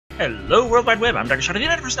Hello, World Wide Web. I'm Dr. Shado, the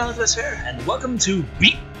United Personality of this here, and welcome to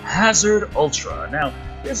Beat Hazard Ultra. Now,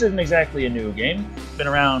 this isn't exactly a new game. It's been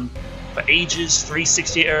around for ages,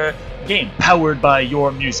 360 era game, powered by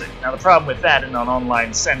your music. Now, the problem with that in an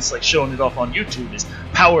online sense, like showing it off on YouTube, is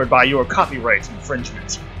powered by your copyright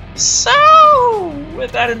infringement. So,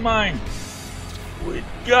 with that in mind, we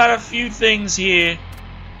got a few things here,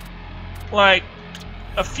 like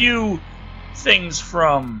a few things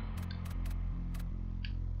from...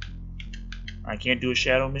 I can't do a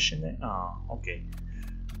Shadow mission there? Oh, okay.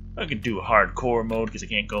 I could do a hardcore mode because I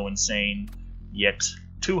can't go insane yet.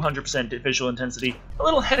 200% visual intensity. A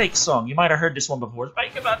little headache song. You might have heard this one before. It's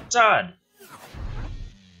Bike About Todd.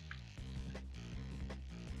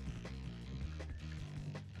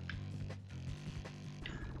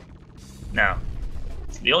 Now,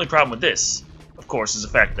 the only problem with this, of course, is the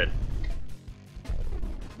fact that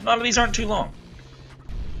none of these aren't too long.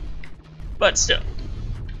 But still.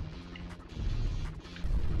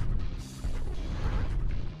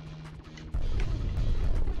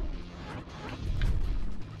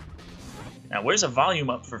 Now, where's the volume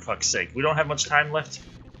up, for fuck's sake? We don't have much time left.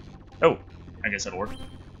 Oh, I guess that'll work.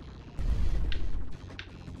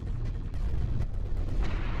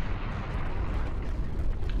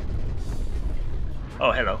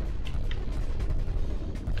 Oh, hello.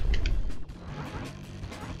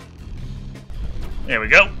 There we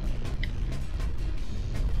go.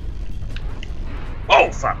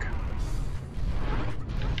 Oh, fuck.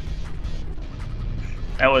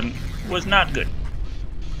 That one was not good.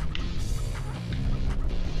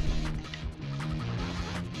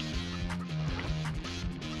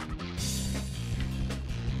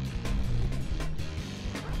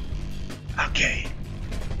 Okay.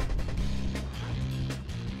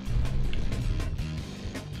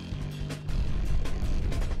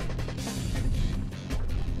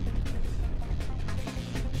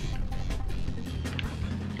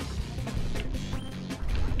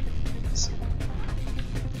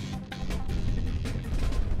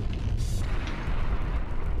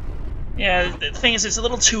 Yeah, the thing is, it's a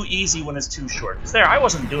little too easy when it's too short. 'Cause there, I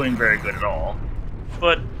wasn't doing very good at all.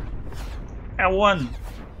 But I won.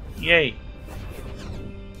 Yay.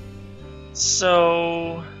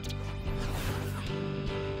 So...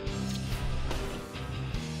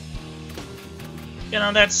 you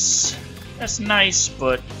know, that's nice,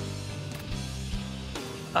 but...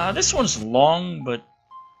 this one's long, but...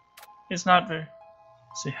 it's not very...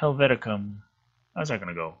 Say Helveticum. How's that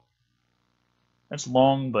gonna go? That's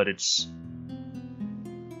long, but it's...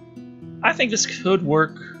 I think this could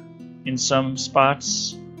work in some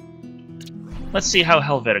spots. Let's see how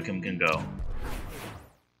Helveticum can go.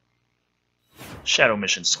 Shadow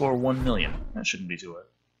mission, score 1 million. That shouldn't be too hard.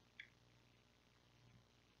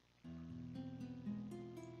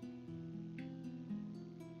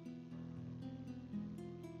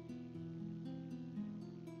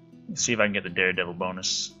 Let's see if I can get the Daredevil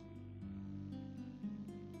bonus.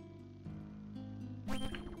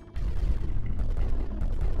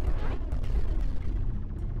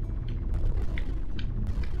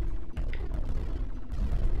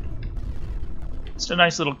 It's a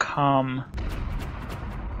nice little calm...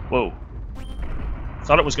 Whoa.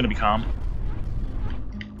 Thought it was going to be calm.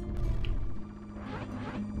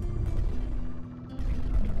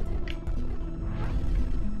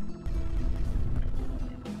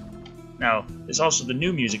 Now, there's also the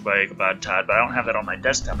new music by Ichabod Todd, but I don't have that on my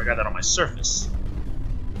desktop. I got that on my Surface.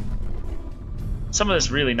 Some of this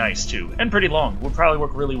is really nice, too. And pretty long. Would probably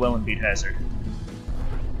work really well in Beat Hazard.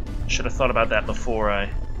 Should have thought about that before I...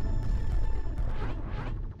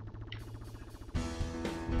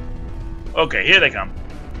 Okay, here they come.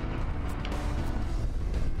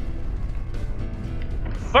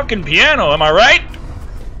 Fucking piano, am I right?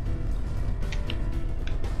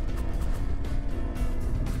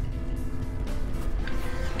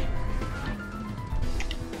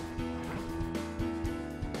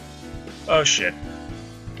 Oh shit.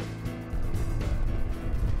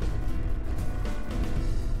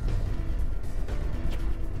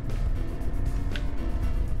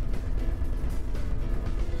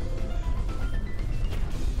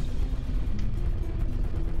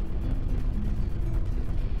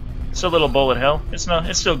 It's a little bullet hell. It's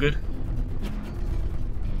still good.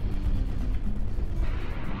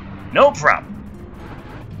 No problem.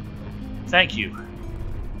 Thank you.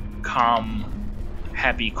 Calm,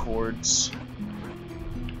 happy chords.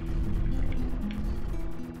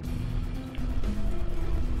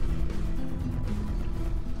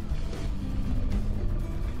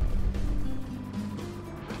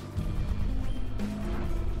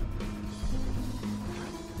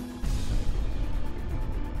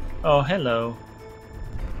 Oh, hello.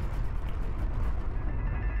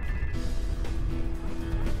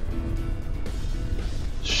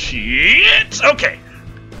 Shit! Okay.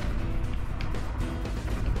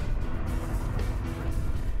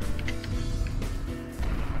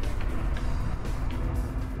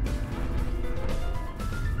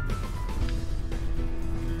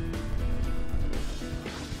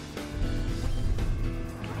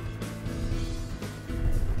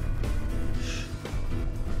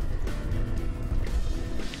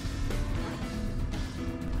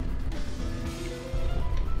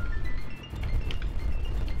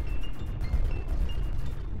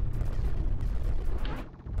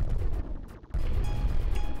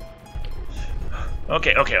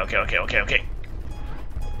 Okay.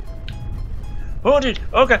 Oh, dude.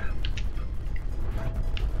 Okay.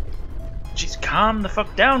 Jeez, calm the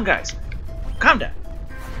fuck down, guys. Calm down.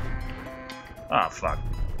 Oh, fuck.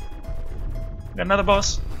 Got another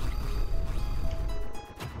boss?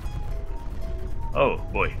 Oh,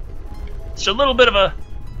 boy. It's a little bit of a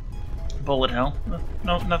bullet hell.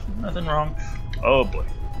 No, nothing wrong. Oh, boy.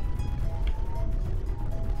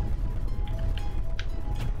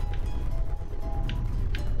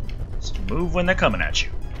 Just move when they're coming at you.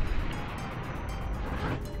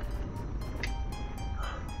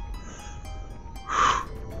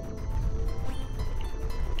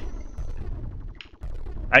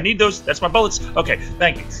 I need those. That's my bullets. Okay,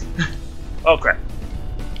 thank you. Oh, crap.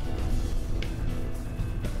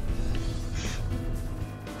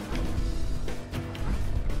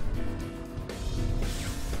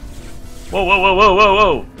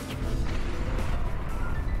 Whoa.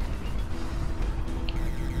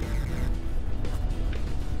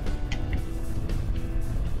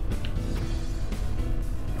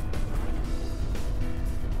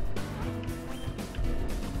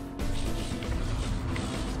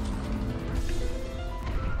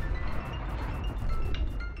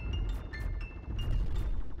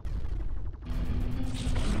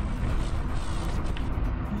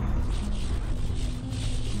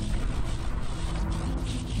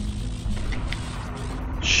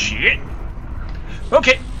 Shit.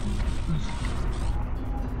 Okay.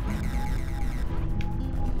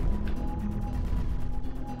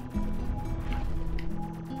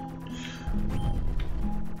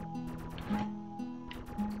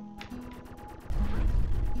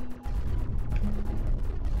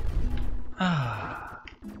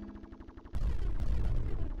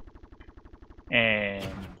 And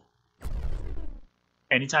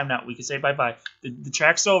anytime now, we can say bye-bye. The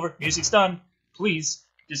track's over. Music's done. Please,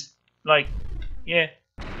 just, like, yeah.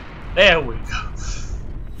 There we go.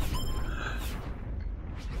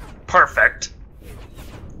 Perfect.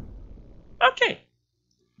 Okay.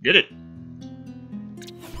 Did it.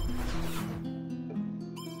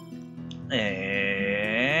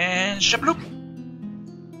 And shabloop.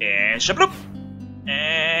 And shabloop.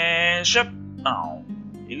 And shab. Oh,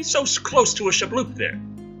 he was so close to a shabloop there.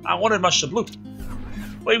 I wanted my shabloop.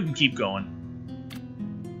 Well, we can keep going.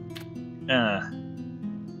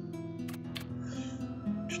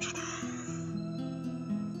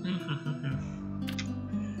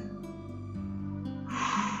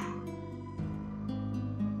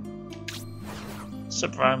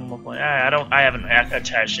 Survival point. I haven't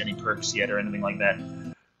attached any perks yet or anything like that.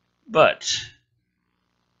 But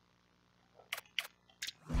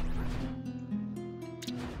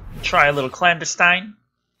try a little clandestine.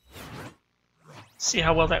 See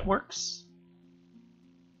how well that works.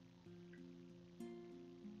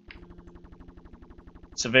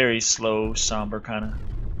 It's a very slow, somber kind of.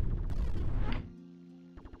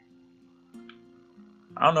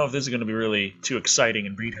 I don't know if this is going to be really too exciting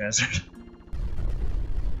in Beat Hazard.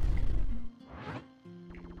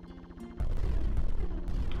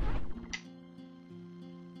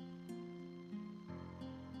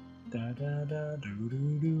 Da da da do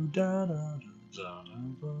do do da da da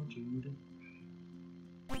da do do.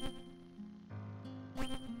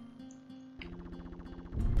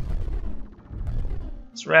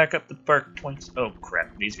 Let's rack up the perk points. Oh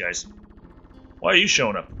crap, these guys. Why are you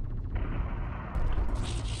showing up?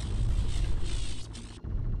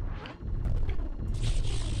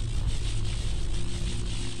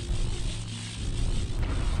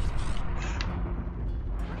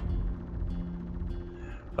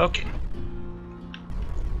 Okay.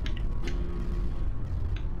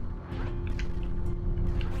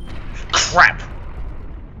 Crap!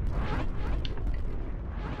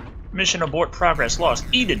 Mission abort, progress lost.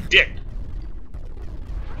 Eat a dick!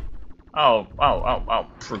 I'll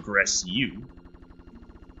progress you.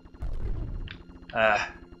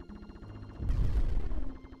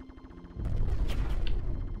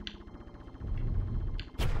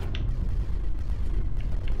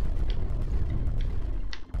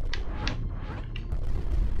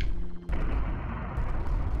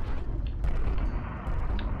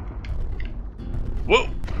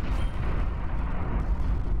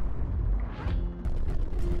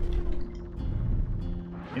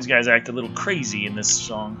 These guys act a little crazy in this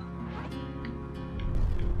song.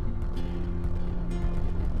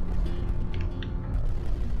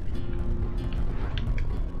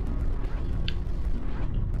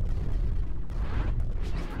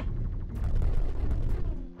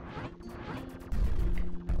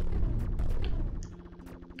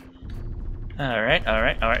 Alright.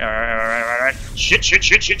 Shit.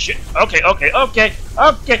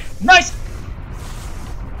 Okay. Nice!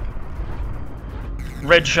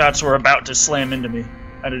 Red shots were about to slam into me.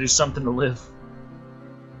 I had to do something to live.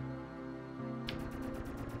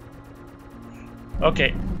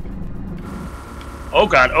 Okay. Oh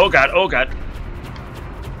god.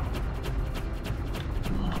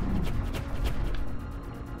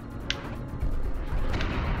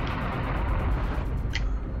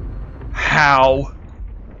 How?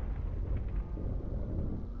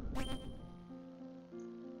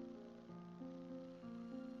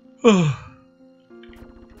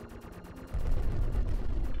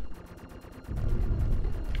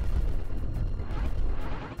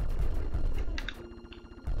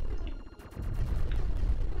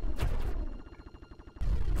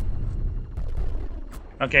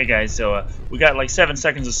 Okay, guys, so we got like 7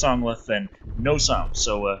 seconds of song left, then no sound.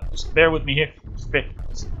 So just bear with me here.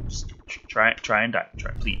 Just try and die.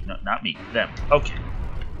 Please, no, not me. Them. Okay.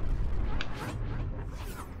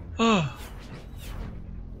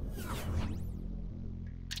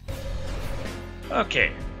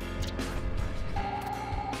 Okay.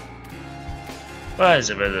 What is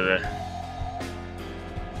it?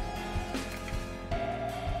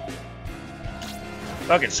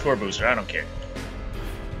 Fuck it, score booster. I don't care.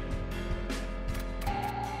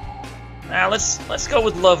 Now let's go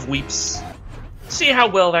with Love Weeps. See how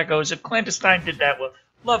well that goes. If Clandestine did that well,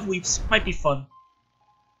 Love Weeps might be fun.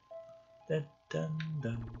 Dun, dun,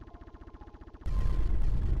 dun.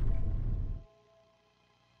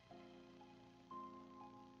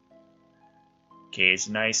 Okay, it's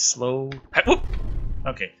nice, slow. Whoop!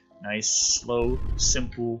 Okay, nice, slow,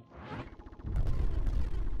 simple.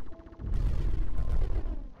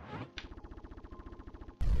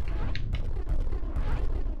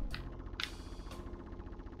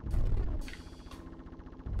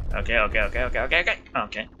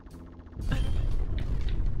 Okay.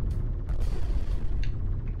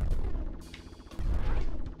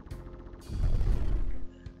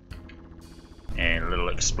 And little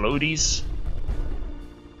explodies.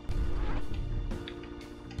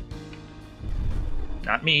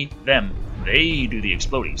 Not me, them. They do the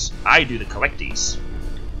explodies. I do the collecties.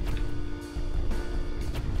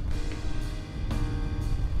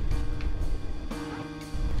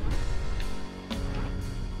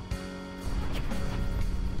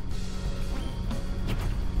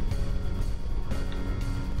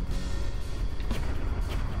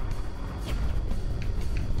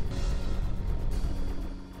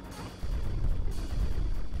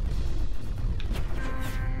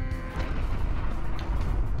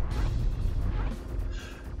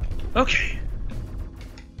 Okay.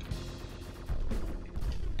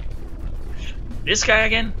 This guy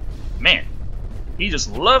again? Man, he just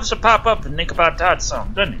loves to pop up and think about Todd's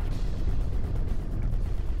song, doesn't he?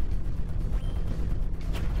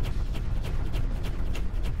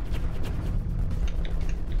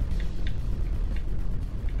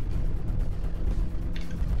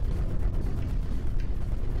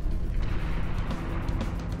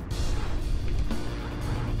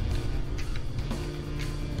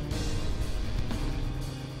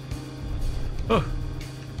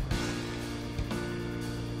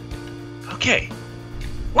 Okay.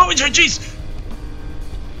 What was your jeez?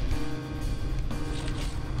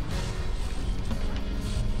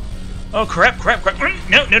 Oh crap.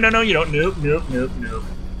 No, you don't. Nope.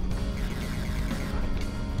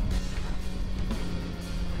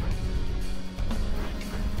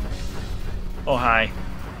 Oh hi.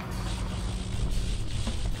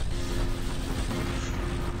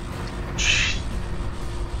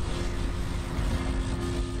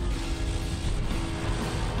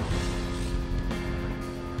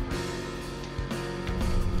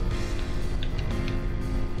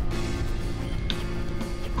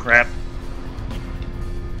 Crap.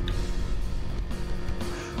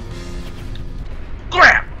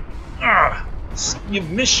 Your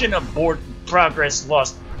mission abort, progress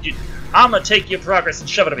lost. I'ma take your progress and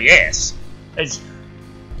shove it up your ass.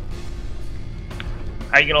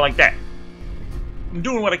 How you gonna like that? I'm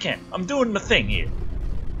doing what I can. I'm doing the thing here.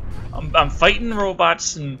 I'm fighting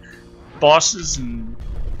robots and bosses and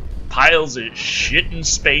piles of shit in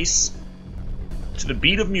space to the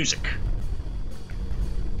beat of music.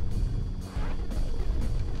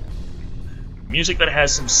 Music that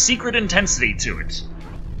has some secret intensity to it.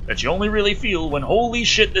 that you only really feel when holy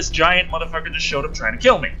shit, this giant motherfucker just showed up trying to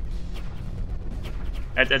kill me.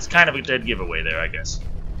 That's kind of a dead giveaway there, I guess.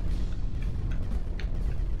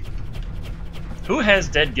 Who has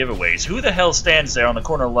dead giveaways? Who the hell stands there on the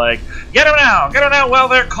corner like, get them out while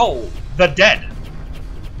they're cold? The dead.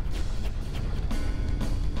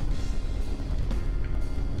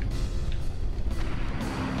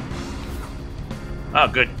 Oh,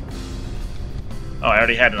 good. Oh, I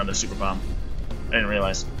already had another super bomb. I didn't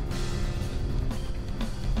realize.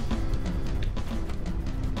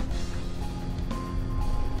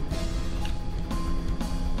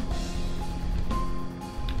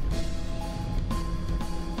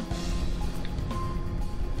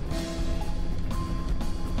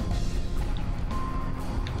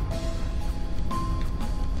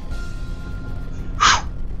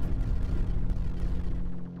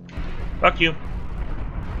 Fuck you.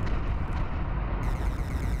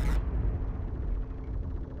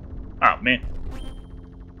 Oh, man.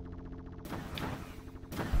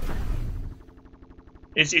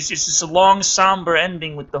 It's just a long, somber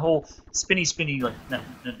ending with the whole spinny, like, no,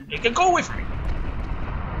 go away from me.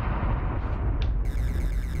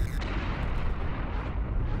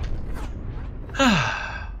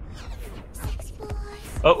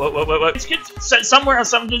 Oh, let's get somewhere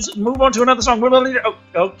else. Just move on to another song. Oh,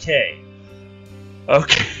 okay.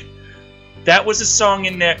 Okay. That was a song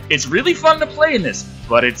in there. It's really fun to play in this,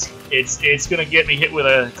 but it's gonna get me hit with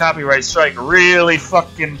a copyright strike really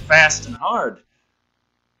fucking fast and hard.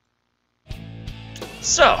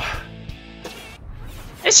 So,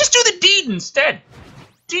 let's just do the deed instead.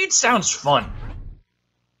 Deed sounds fun.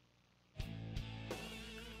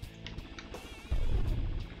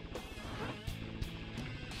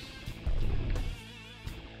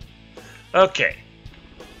 Okay.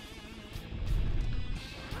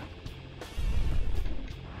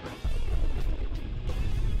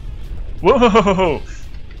 Whoa!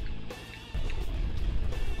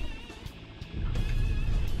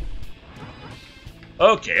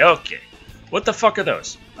 Okay. What the fuck are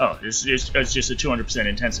those? Oh, it's just a 200%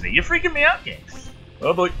 intensity. You're freaking me out, game.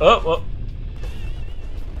 Oh boy. Oh.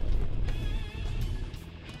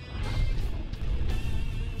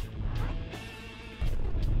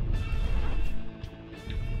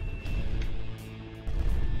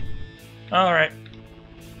 All right.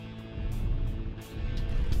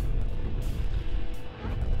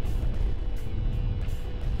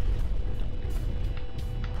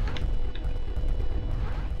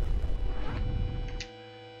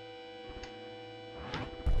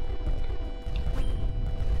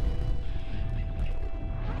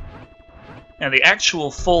 Now, the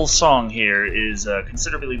actual full song here is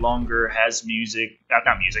considerably longer, has music.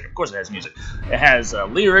 Not music, of course it has music. It has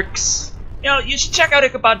lyrics. You know, you should check out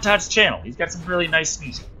Ichabod Todd's channel. He's got some really nice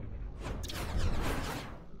music.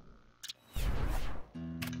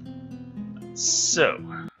 So.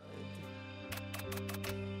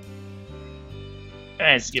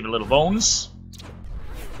 Let's give it a little bones.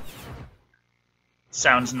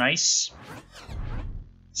 Sounds nice.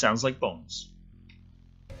 Sounds like bones.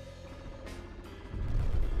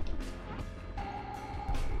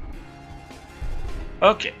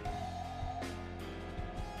 Okay.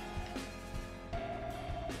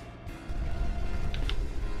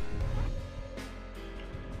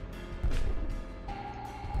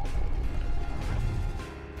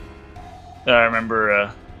 I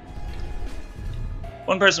remember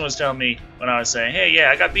one person was telling me when I was saying, hey, yeah,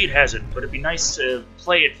 I got Beat Hazard, but it'd be nice to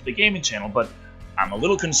play it for the gaming channel, but I'm a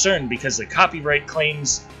little concerned because the copyright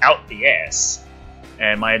claims out the ass.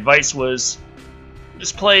 And my advice was,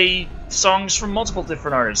 just play songs from multiple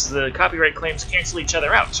different artists. The copyright claims cancel each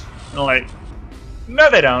other out. And I'm like, no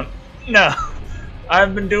they don't. No.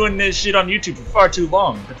 I've been doing this shit on YouTube for far too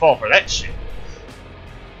long to fall for that shit.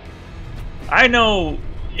 I know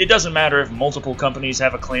it doesn't matter if multiple companies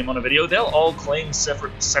have a claim on a video. They'll all claim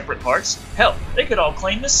separate parts. Hell, they could all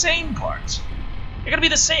claim the same parts. They're gonna be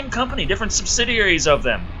the same company, different subsidiaries of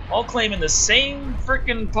them, all claiming the same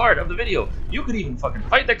freaking part of the video. You could even fucking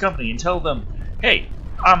fight that company and tell them, hey,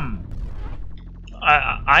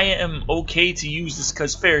 I am okay to use this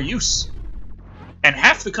because fair use. And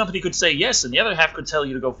half the company could say yes, and the other half could tell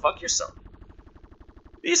you to go fuck yourself.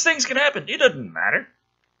 These things can happen. It doesn't matter.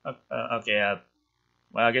 Okay,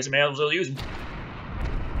 well, I guess I may as well use them.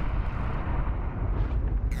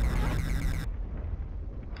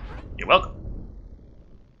 You're welcome.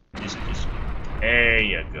 Just, there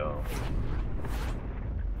you go.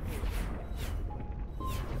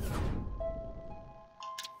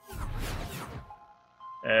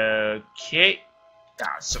 Okay.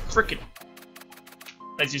 Ah, so frickin'.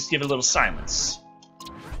 Let's just give it a little silence.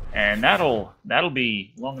 And that'll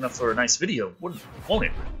be long enough for a nice video, won't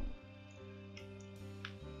it?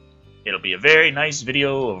 It'll be a very nice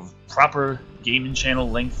video of proper gaming channel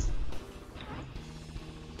length.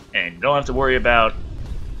 And you don't have to worry about...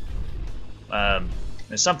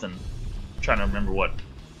 there's something. I'm trying to remember what.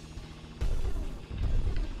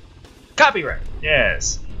 Copyright!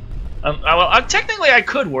 Yes. Well, technically I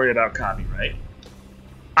could worry about copyright.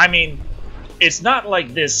 I mean, it's not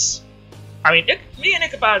like this... I mean, me and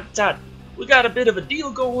Ichabod Todd, we got a bit of a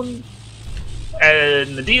deal going.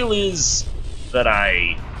 And the deal is that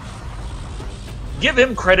I give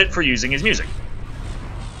him credit for using his music.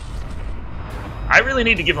 I really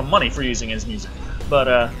need to give him money for using his music.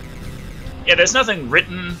 But, yeah, there's nothing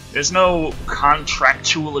written. There's no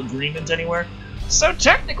contractual agreement anywhere. So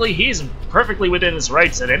technically, he's perfectly within his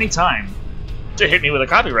rights at any time to hit me with a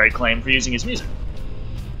copyright claim for using his music.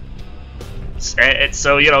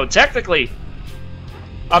 So, you know, technically,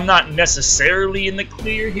 I'm not necessarily in the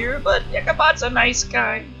clear here, but Ichabod's a nice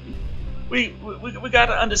guy. We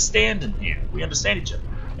gotta understand him here. We understand each other.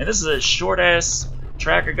 And this is a short-ass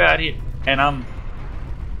track I got here, and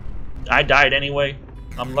I died anyway.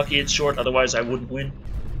 I'm lucky it's short, otherwise I wouldn't win.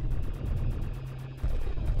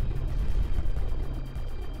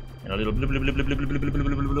 And a little blub, blub, blub, blub, blub, blub, blub, blub,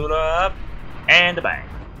 blub, blub, blub, and a bang.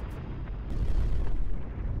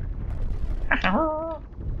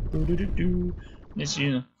 It's,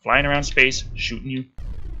 you know, flying around space, shooting you.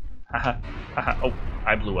 Haha, haha. Oh,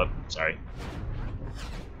 I blew up. Sorry.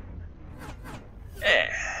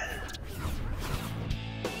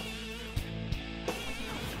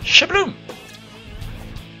 Shabloom!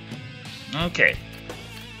 Okay.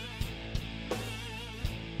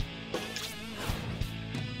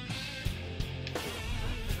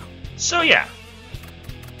 So, yeah.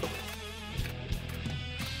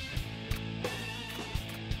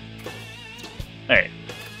 Hey.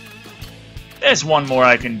 There's one more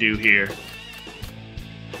I can do here.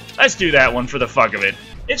 Let's do that one for the fuck of it.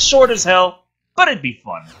 It's short as hell, but it'd be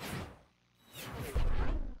fun.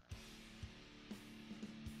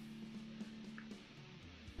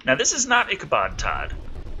 Now, this is not Ichabod Todd.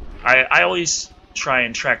 I always try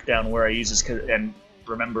and track down where I use this and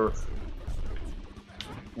remember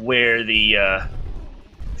where the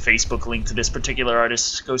Facebook link to this particular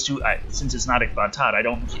artist goes to. Since it's not Ichabod Todd, I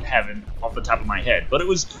don't have it off the top of my head. But it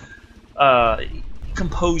was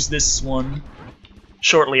composed this one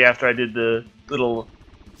shortly after I did the little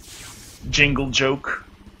jingle joke.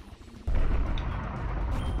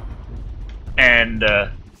 And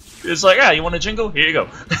it's like, you want a jingle? Here you go.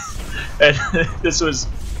 And this was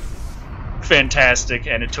fantastic,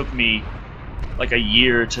 and it took me like a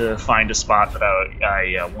year to find a spot that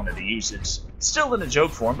I wanted to use it. Still in a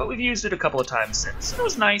joke form, but we've used it a couple of times since. It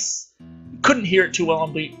was nice. Couldn't hear it too well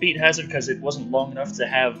on Beat Hazard because it wasn't long enough to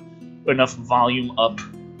have enough volume up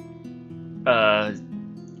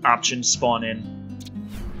options spawn in.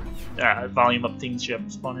 Volume up things you have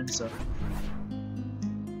to spawn in, so...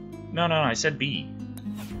 No, I said B.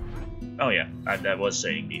 Oh yeah, that was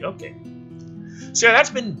saying B. Okay. So yeah,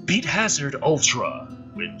 that's been Beat Hazard Ultra,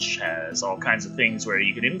 which has all kinds of things where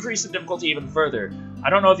you can increase the difficulty even further. I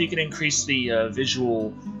don't know if you can increase the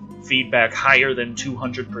visual feedback higher than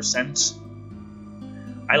 200%.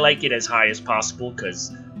 I like it as high as possible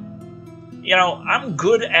because, you know, I'm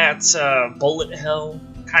good at bullet hell,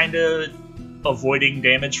 kind of avoiding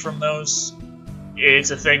damage from those.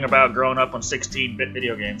 It's a thing about growing up on 16-bit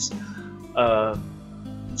video games.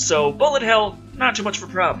 So bullet hell, not too much of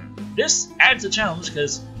a problem. This adds a challenge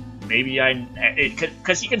because maybe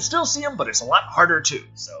because you can still see them, but it's a lot harder too.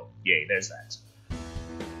 So yay, there's that.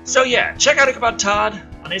 So yeah, check out Ichabod Todd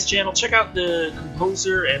on his channel. Check out the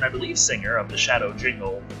composer and I believe singer of the Shado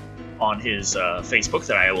jingle on his Facebook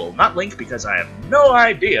that I will not link because I have no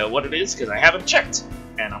idea what it is because I haven't checked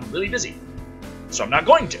and I'm really busy, so I'm not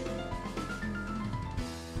going to.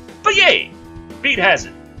 But yay, Beat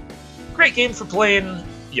Hazard. Great game for playing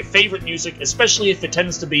your favorite music, especially if it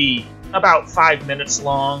tends to be about 5 minutes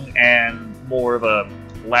long and more of a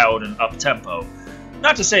loud and up-tempo.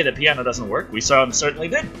 Not to say that piano doesn't work, we saw it certainly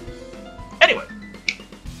did. Anyway,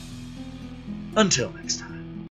 until next time.